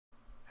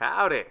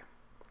Howdy,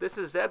 this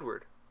is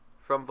Edward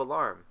from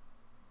Valarm.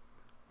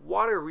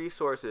 Water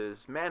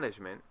resources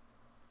management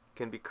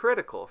can be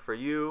critical for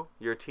you,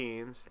 your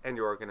teams, and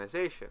your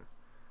organization.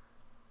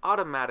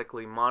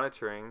 Automatically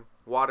monitoring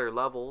water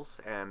levels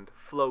and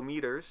flow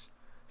meters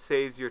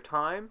saves your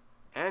time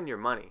and your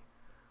money,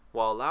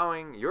 while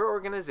allowing your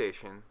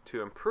organization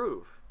to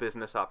improve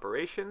business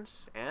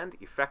operations and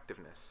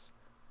effectiveness.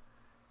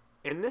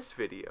 In this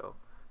video,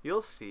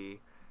 you'll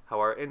see how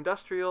our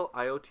Industrial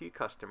IoT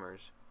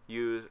customers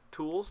use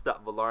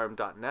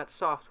tools.valarm.net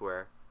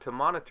software to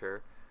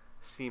monitor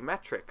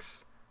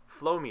Seametrics,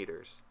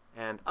 Flowmeters,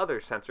 and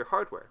other sensor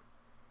hardware.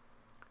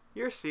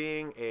 You're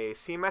seeing a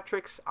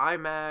Seametrics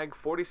iMAG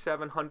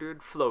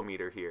 4700 flow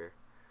meter here.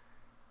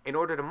 In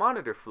order to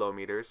monitor flow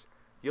meters,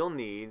 you'll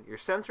need your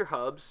sensor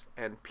hubs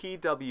and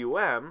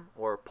PWM,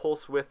 or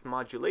pulse width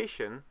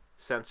modulation,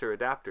 sensor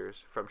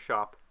adapters from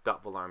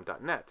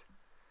shop.valarm.net.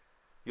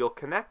 You'll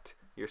connect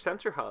your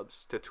sensor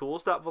hubs to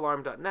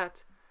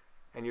tools.valarm.net,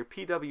 and your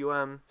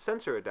PWM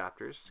sensor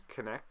adapters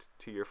connect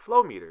to your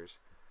flow meters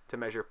to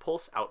measure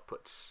pulse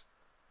outputs.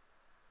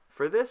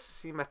 For this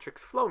Seametrics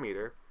flow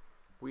meter,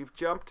 we've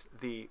jumped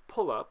the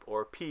pull-up,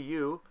 or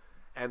PU,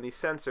 and the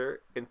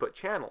sensor input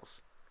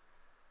channels.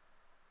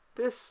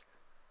 This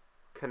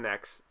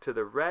connects to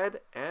the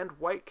red and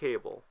white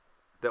cable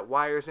that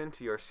wires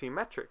into your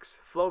Seametrics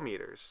flow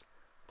meters,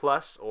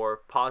 plus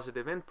or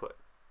positive input.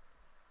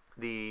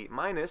 The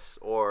minus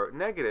or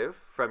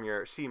negative from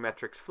your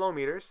Seametrics flow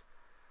meters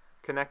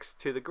connects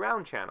to the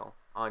ground channel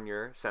on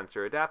your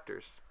sensor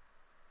adapters.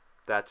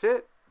 That's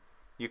it.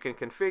 You can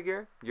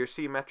configure your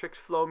Seametrics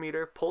flow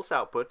meter pulse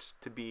outputs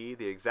to be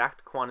the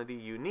exact quantity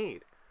you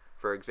need.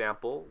 For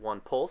example,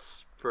 1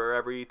 pulse for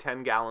every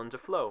 10 gallons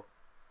of flow.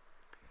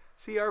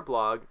 See our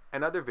blog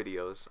and other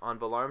videos on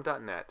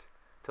valarm.net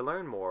to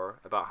learn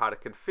more about how to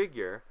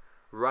configure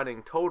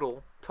running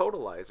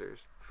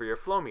totalizers for your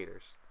flow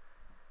meters.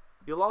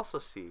 You'll also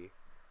see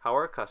how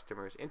our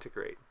customers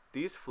integrate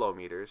these flow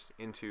meters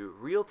into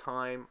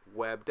real-time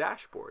web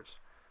dashboards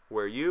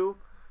where you,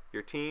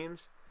 your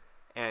teams,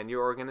 and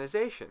your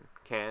organization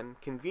can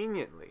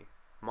conveniently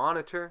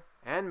monitor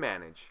and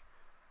manage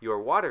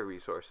your water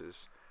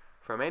resources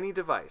from any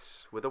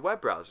device with a web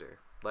browser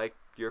like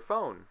your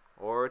phone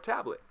or a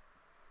tablet.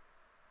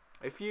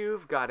 If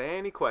you've got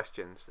any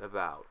questions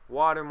about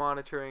water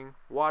monitoring,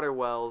 water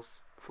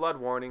wells, flood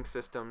warning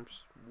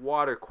systems,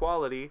 water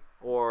quality,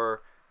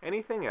 or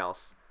anything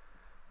else,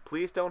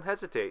 please don't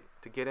hesitate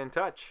to get in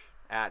touch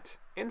at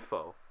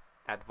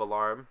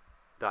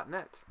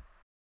info@valarm.net.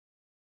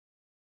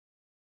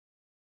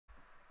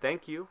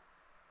 Thank you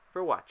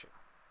for watching.